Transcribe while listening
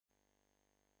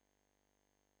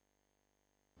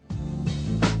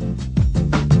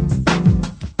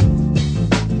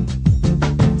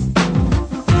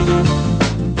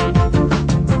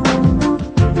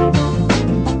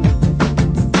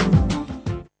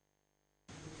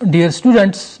Dear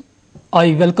students,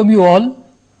 I welcome you all.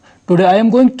 Today I am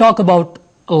going to talk about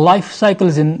life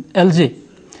cycles in algae.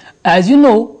 As you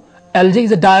know, algae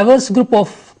is a diverse group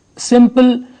of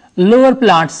simple lower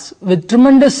plants with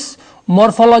tremendous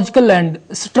morphological and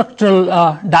structural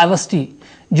diversity.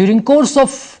 During course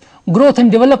of growth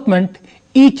and development,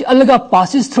 each alga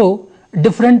passes through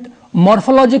different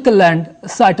morphological and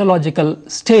cytological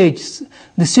stages.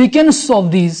 The sequence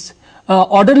of these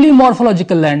orderly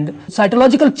morphological and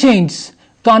cytological changes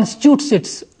constitutes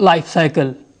its life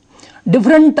cycle.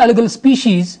 Different algal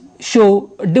species show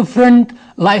different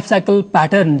life cycle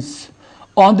patterns.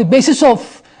 On the basis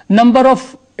of number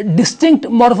of distinct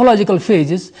morphological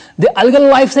phases, the algal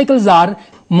life cycles are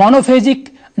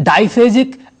monophasic,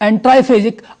 diphasic and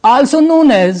triphasic, also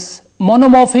known as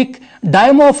monomorphic,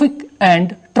 dimorphic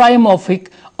and trimorphic,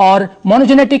 or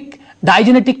monogenetic,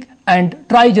 digenetic and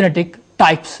trigenetic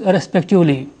types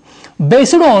respectively.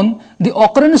 Based on the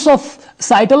occurrence of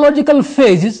cytological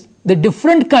phases, the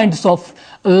different kinds of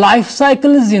life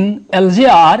cycles in algae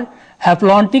are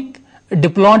haplontic,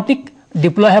 diplontic,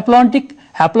 diplohaplontic,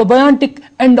 haplobiontic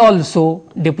and also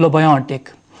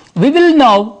diplobiontic. We will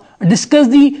now discuss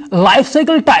the life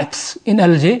cycle types in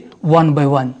algae one by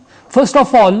one. First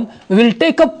of all, we will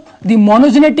take up the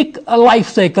monogenetic life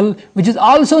cycle, which is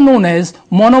also known as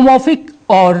monomorphic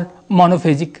or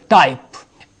monophasic type.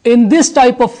 In this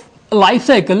type of life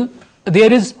cycle,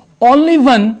 there is only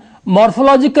one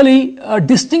morphologically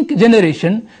distinct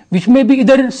generation, which may be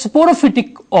either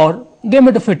sporophytic or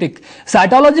gametophytic.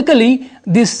 Cytologically,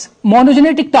 this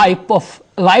monogenetic type of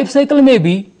life cycle may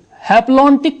be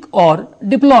haplontic or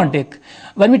diplontic.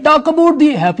 When we talk about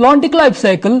the haplontic life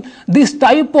cycle, this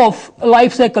type of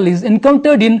life cycle is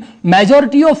encountered in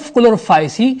majority of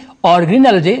Rhodophyceae or green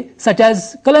algae such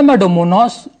as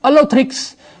Chlamydomonas,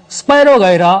 Allothrix,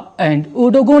 Spirogyra and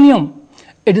Oedogonium.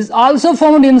 It is also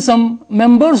found in some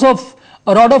members of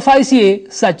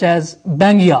Rhodophyceae such as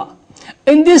Bangia.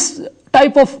 In this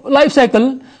type of life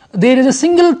cycle, there is a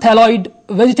single thalloid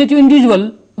vegetative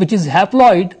individual which is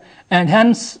haploid and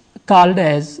hence called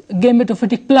as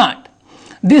gametophytic plant.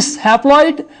 This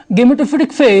haploid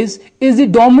gametophytic phase is the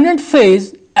dominant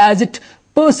phase as it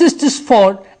persists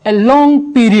for a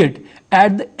long period.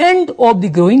 At the end of the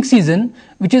growing season,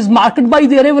 which is marked by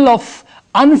the arrival of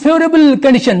unfavorable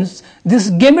conditions, this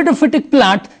gametophytic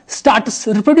plant starts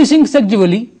reproducing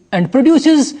sexually and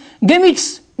produces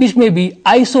gametes which may be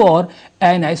iso or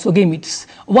anisogametes.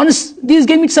 Once these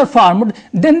gametes are formed,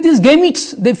 then these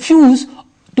gametes they fuse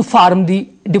to form the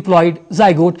diploid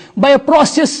zygote by a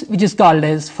process which is called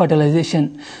as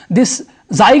fertilization. This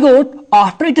zygote,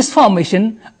 after its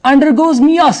formation, undergoes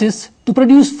meiosis to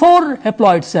produce 4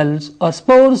 haploid cells or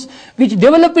spores which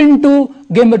develop into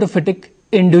gametophytic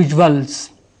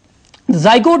individuals. The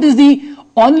zygote is the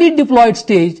only diploid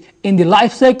stage in the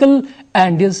life cycle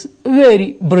and is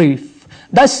very brief.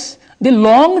 Thus, the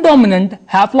long dominant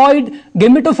haploid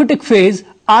gametophytic phase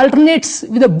alternates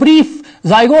with a brief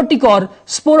zygotic or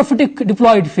sporophytic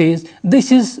diploid phase.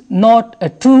 This is not a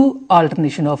true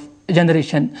alternation of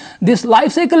generation. This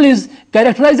life cycle is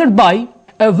characterized by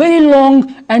a very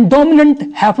long and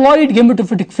dominant haploid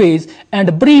gametophytic phase and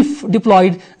a brief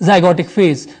diploid zygotic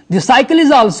phase. The cycle is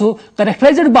also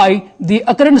characterized by the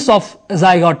occurrence of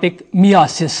zygotic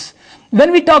meiosis.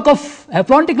 When we talk of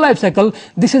haplontic life cycle,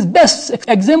 this is best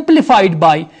exemplified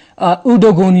by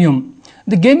Oedogonium.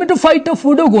 The gametophyte of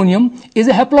Oedogonium is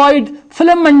a haploid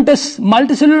filamentous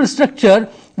multicellular structure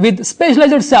with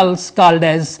specialized cells called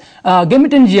as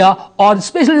gametangia, or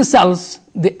specialized cells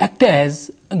they act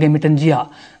as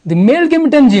gametangia. The male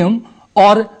gametangium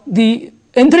or the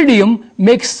entheridium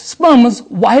makes sperms,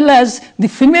 while as the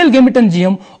female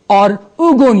gametangium or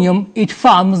oogonium it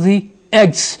forms the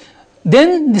eggs.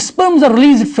 Then the sperms are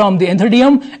released from the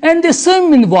entheridium and they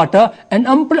swim in the water and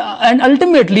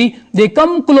ultimately they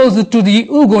come close to the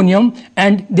oogonium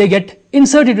and they get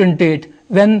inserted into it.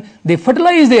 When they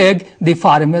fertilize the egg, they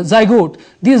form a zygote.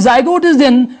 The zygote is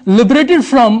then liberated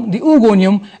from the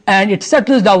oogonium and it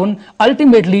settles down,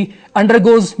 ultimately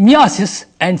undergoes meiosis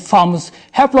and forms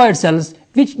haploid cells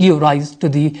which give rise to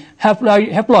the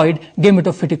haploid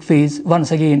gametophytic phase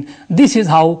once again. This is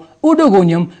how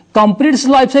Oedogonium completes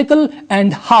life cycle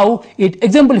and how it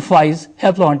exemplifies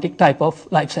haplontic type of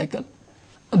life cycle.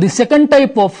 The second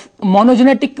type of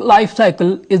monogenetic life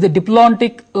cycle is the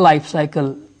diplontic life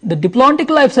cycle. The diplontic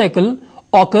life cycle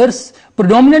occurs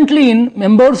predominantly in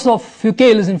members of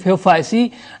fucales in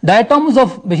Phaeophyceae, diatoms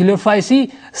of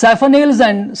Basilorophyceae, siphonales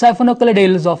and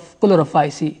siphonocladales of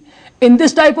Chlorophyceae. In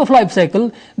this type of life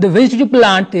cycle, the vegetative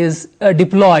plant is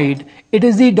diploid. It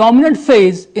is the dominant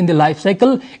phase in the life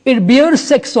cycle. It bears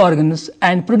sex organs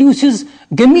and produces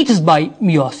gametes by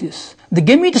meiosis. The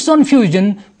gametes on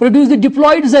fusion produce the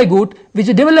diploid zygote, which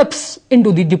develops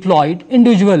into the diploid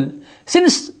individual.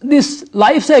 Since this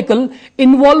life cycle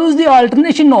involves the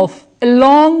alternation of a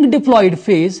long diploid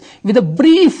phase with a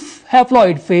brief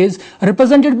haploid phase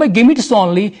represented by gametes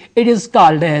only, it is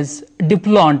called as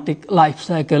diplontic life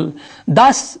cycle.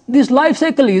 Thus, this life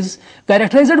cycle is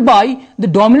characterized by the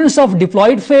dominance of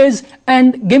diploid phase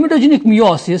and gametogenic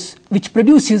meiosis, which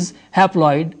produces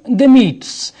haploid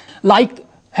gametes. Like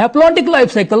Haplontic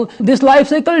life cycle, this life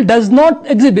cycle does not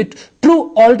exhibit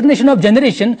true alternation of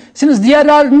generation, since there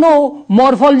are no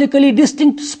morphologically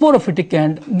distinct sporophytic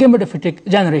and gametophytic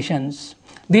generations.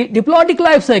 The diplontic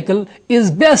life cycle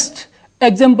is best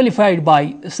exemplified by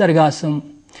sargassum.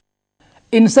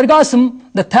 In sargassum,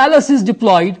 the thallus is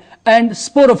diploid and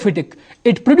sporophytic.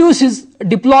 It produces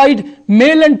diploid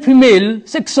male and female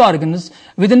sex organs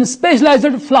within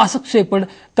specialized flask-shaped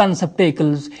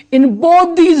conceptacles. In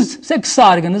both these sex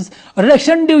organs,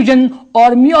 reduction division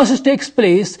or meiosis takes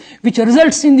place, which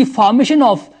results in the formation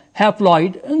of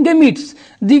haploid gametes.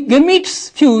 The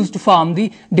gametes fuse to form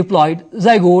the diploid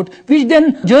zygote, which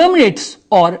then germinates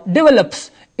or develops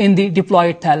in the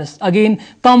diploid thallus, again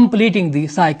completing the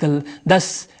cycle.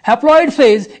 Thus, haploid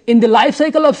phase in the life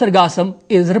cycle of sargassum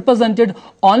is represented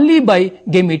only by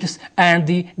gametes, and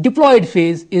the diploid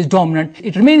phase is dominant.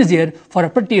 It remains there for a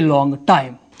pretty long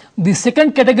time. The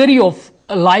second category of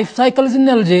life cycles in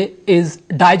algae is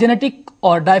digenetic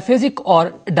or diphasic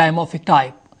or dimorphic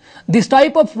type. This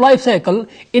type of life cycle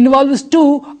involves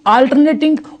two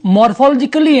alternating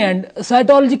morphologically and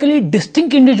cytologically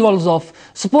distinct individuals of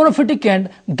sporophytic and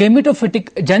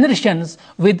gametophytic generations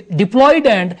with diploid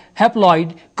and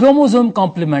haploid chromosome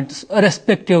complements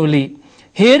respectively.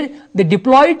 Here, the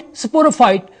diploid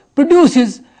sporophyte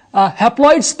produces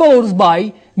haploid spores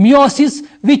by meiosis,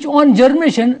 which on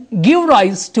germination give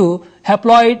rise to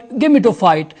haploid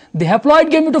gametophyte. The haploid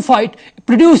gametophyte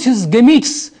produces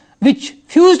gametes which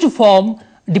fuse to form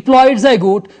diploid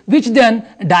zygote, which then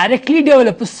directly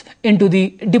develops into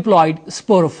the diploid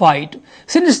sporophyte.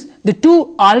 Since the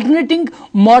two alternating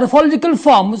morphological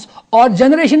forms or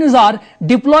generations are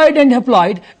diploid and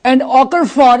haploid and occur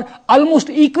for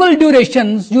almost equal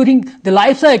durations during the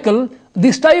life cycle,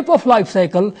 this type of life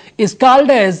cycle is called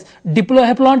as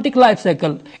diplohaplontic life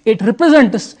cycle. It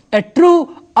represents a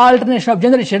true alternation of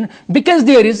generation because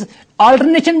there is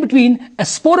alternation between a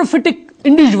sporophytic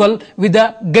individual with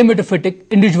a gametophytic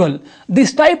individual.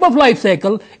 This type of life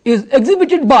cycle is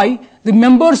exhibited by the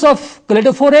members of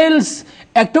Cladophorales,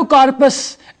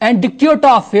 Ectocarpus and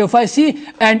Dictyota of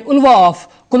Phaeophyceae and Ulva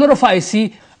of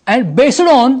Chlorophyceae, and based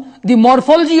on the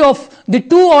morphology of the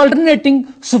two alternating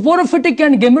sporophytic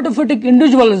and gametophytic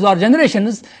individuals or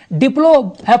generations,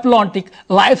 diplohaplontic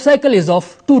life cycle is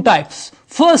of two types.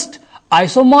 First,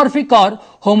 isomorphic or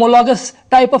homologous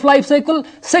type of life cycle.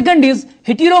 Second is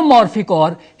heteromorphic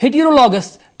or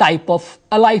heterologous type of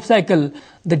a life cycle.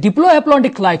 The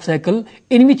diplohaplontic life cycle,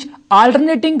 in which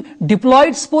alternating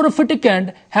diploid sporophytic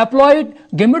and haploid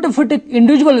gametophytic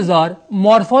individuals are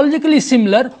morphologically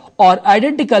similar or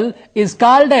identical, is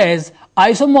called as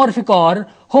isomorphic or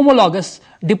homologous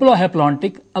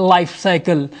diplohaplontic life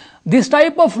cycle. This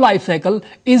type of life cycle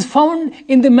is found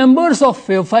in the members of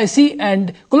Phaeophyceae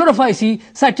and Chlorophyceae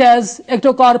such as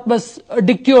Ectocarpus,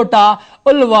 Dictyota,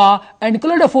 Ulva and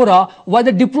Cladophora, while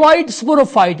the diploid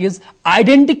sporophyte is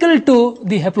identical to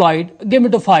the haploid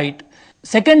gametophyte.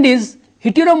 Second is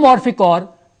heteromorphic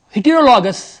or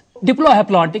heterologous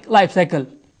diplohaplontic life cycle.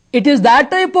 It is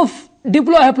that type of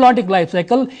diplohaplontic life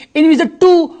cycle in which the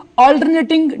two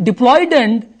alternating diploid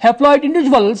and haploid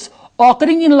individuals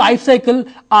occurring in life cycle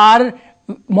are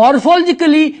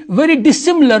morphologically very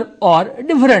dissimilar or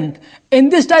different. In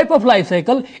this type of life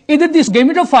cycle, either this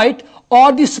gametophyte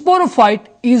or the sporophyte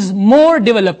is more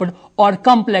developed or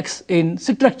complex in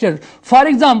structure. For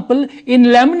example, in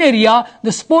Laminaria,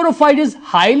 the sporophyte is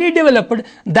highly developed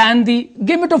than the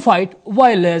gametophyte,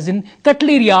 while as in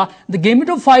Cutleria, the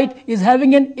gametophyte is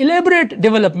having an elaborate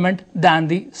development than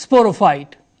the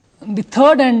sporophyte. The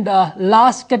third and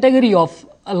last category of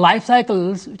life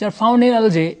cycles which are found in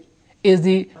algae is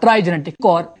the trigenetic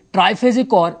or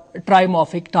triphasic or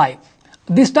trimorphic type.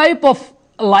 This type of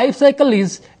life cycle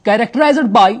is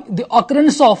characterized by the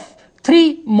occurrence of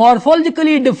three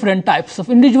morphologically different types of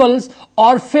individuals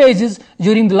or phases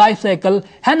during the life cycle,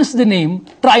 hence the name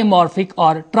trimorphic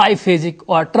or triphasic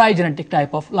or trigenetic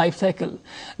type of life cycle.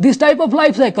 This type of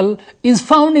life cycle is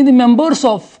found in the members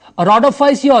of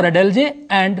Rhodophyceae or red algae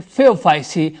and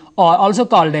Phaeophyceae, or also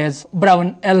called as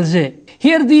brown algae.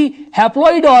 Here the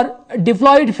haploid or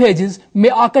diploid phases may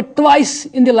occur twice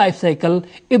in the life cycle.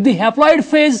 If the haploid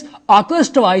phase occurs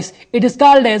twice, it is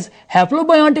called as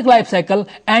haplobiontic life cycle,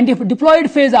 and if diploid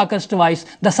phase occurs twice,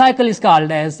 the cycle is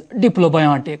called as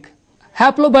diplobiontic.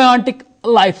 Haplobiontic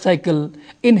life cycle.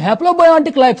 In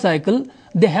haplobiontic life cycle,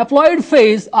 the haploid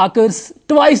phase occurs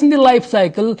twice in the life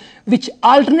cycle, which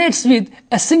alternates with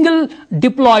a single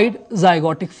diploid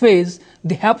zygotic phase.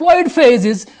 The haploid phase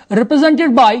is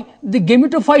represented by the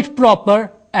gametophyte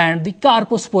proper and the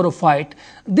carposporophyte.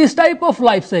 This type of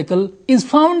life cycle is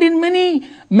found in many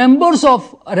members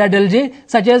of red algae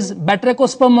such as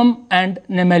Batrachospermum and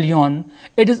Mammalion.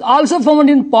 It is also found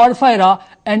in Porphyra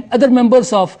and other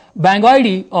members of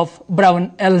Bangoideae of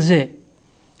brown algae.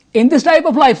 In this type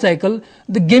of life cycle,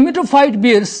 the gametophyte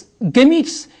bears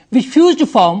gametes which fuse to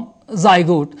form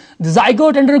zygote. The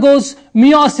zygote undergoes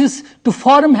meiosis to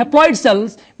form haploid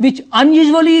cells which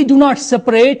unusually do not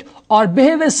separate or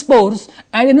behave as spores,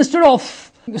 and instead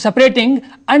of separating,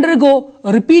 undergo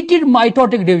repeated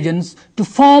mitotic divisions to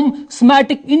form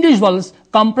somatic individuals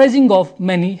comprising of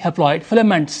many haploid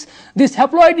filaments. This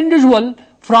haploid individual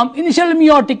from initial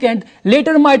meiotic and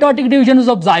later mitotic divisions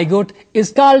of zygote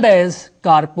is called as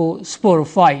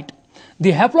carposporophyte.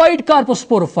 The haploid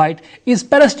carposporophyte is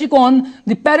parasitic on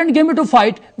the parent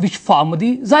gametophyte which form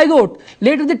the zygote.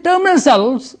 Later the terminal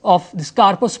cells of this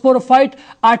carposporophyte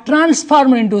are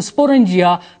transformed into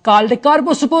sporangia called a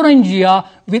carposporangia,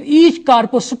 with each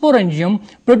carposporangium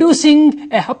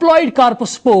producing a haploid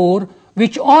carpospore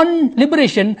which on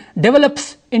liberation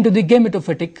develops into the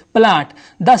gametophytic plant.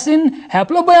 Thus in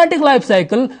haplobiontic life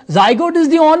cycle, zygote is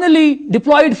the only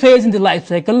diploid phase in the life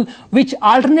cycle which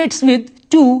alternates with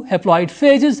two haploid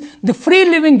phases, the free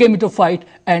living gametophyte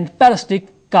and parasitic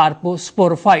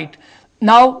carposporophyte.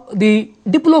 Now the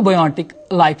diplobiontic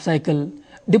life cycle.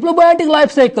 Diplobiontic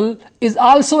life cycle is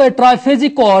also a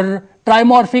triphasic or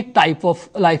trimorphic type of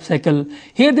life cycle.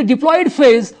 Here the diploid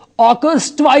phase occurs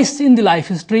twice in the life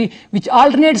history, which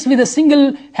alternates with a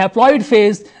single haploid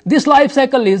phase. This life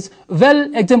cycle is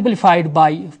well exemplified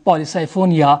by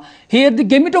Polysiphonia. Here the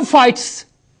gametophytes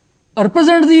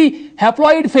represent the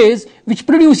haploid phase which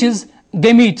produces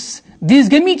gametes. These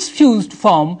gametes fuse to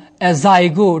form a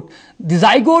zygote. The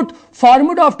zygote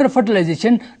formed after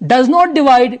fertilization does not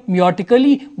divide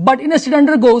meiotically, but instead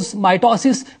undergoes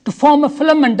mitosis to form a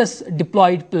filamentous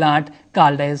diploid plant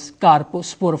called as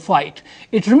carposporophyte.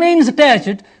 It remains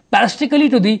attached parasitically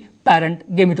to the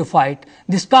parent gametophyte.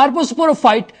 This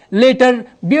carposporophyte later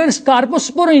bears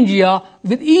carposporangia,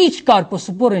 with each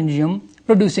carposporangium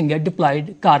producing a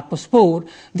diploid carpospore.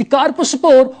 The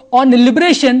carpospore on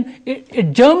liberation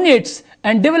it germinates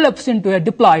and develops into a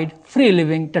diploid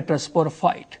free-living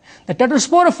tetrasporophyte. The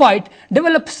tetrasporophyte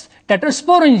develops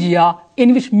tetrasporangia,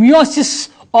 in which meiosis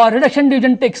or reduction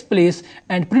division takes place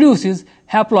and produces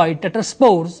haploid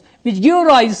tetraspores which give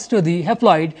rise to the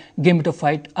haploid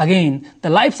gametophyte again. The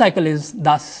life cycle is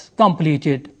thus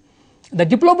completed. The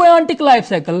diplobiontic life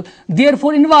cycle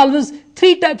therefore involves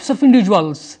three types of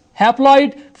individuals: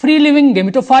 haploid free-living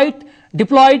gametophyte,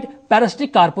 diploid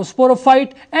parasitic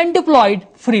carposporophyte, and diploid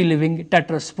free-living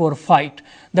tetrasporophyte.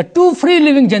 The two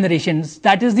free-living generations,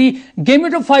 that is the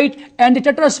gametophyte and the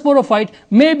tetrasporophyte,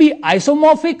 may be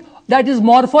isomorphic, that is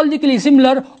morphologically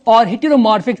similar, or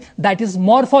heteromorphic, that is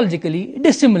morphologically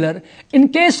dissimilar. In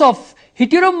case of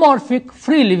heteromorphic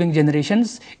free-living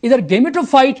generations, either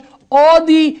gametophyte or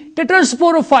the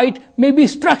tetrasporophyte may be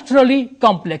structurally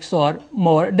complex or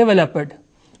more developed.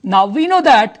 Now we know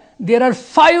that there are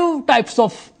 5 types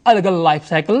of algal life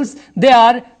cycles. They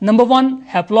are: number 1,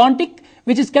 haplontic,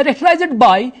 which is characterized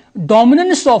by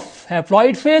dominance of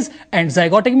haploid phase and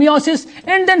zygotic meiosis,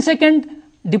 and then second,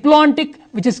 diplontic,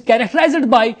 which is characterized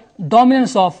by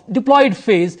dominance of diploid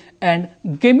phase and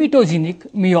gametogenic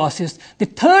meiosis. The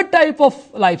third type of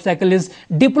life cycle is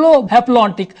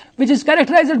diplohaplontic, which is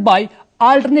characterized by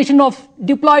alternation of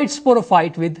diploid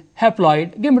sporophyte with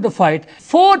haploid gametophyte.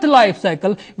 Fourth life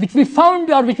cycle which we found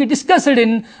or which we discussed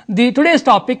in the today's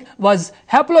topic was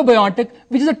haplobiontic,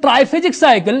 which is a triphasic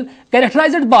cycle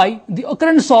characterized by the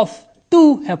occurrence of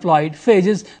 2 haploid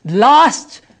phases.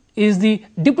 Last is the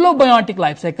diplobiontic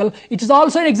life cycle. It is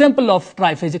also an example of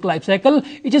triphasic life cycle.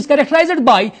 It is characterized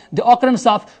by the occurrence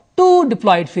of 2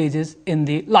 diploid phases in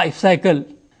the life cycle.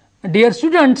 Dear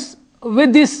students,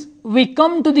 with this we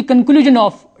come to the conclusion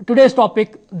of today's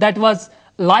topic, that was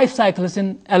life cycles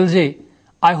in algae.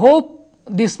 I hope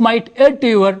this might add to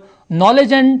your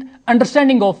knowledge and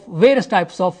understanding of various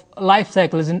types of life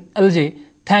cycles in algae.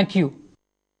 Thank you.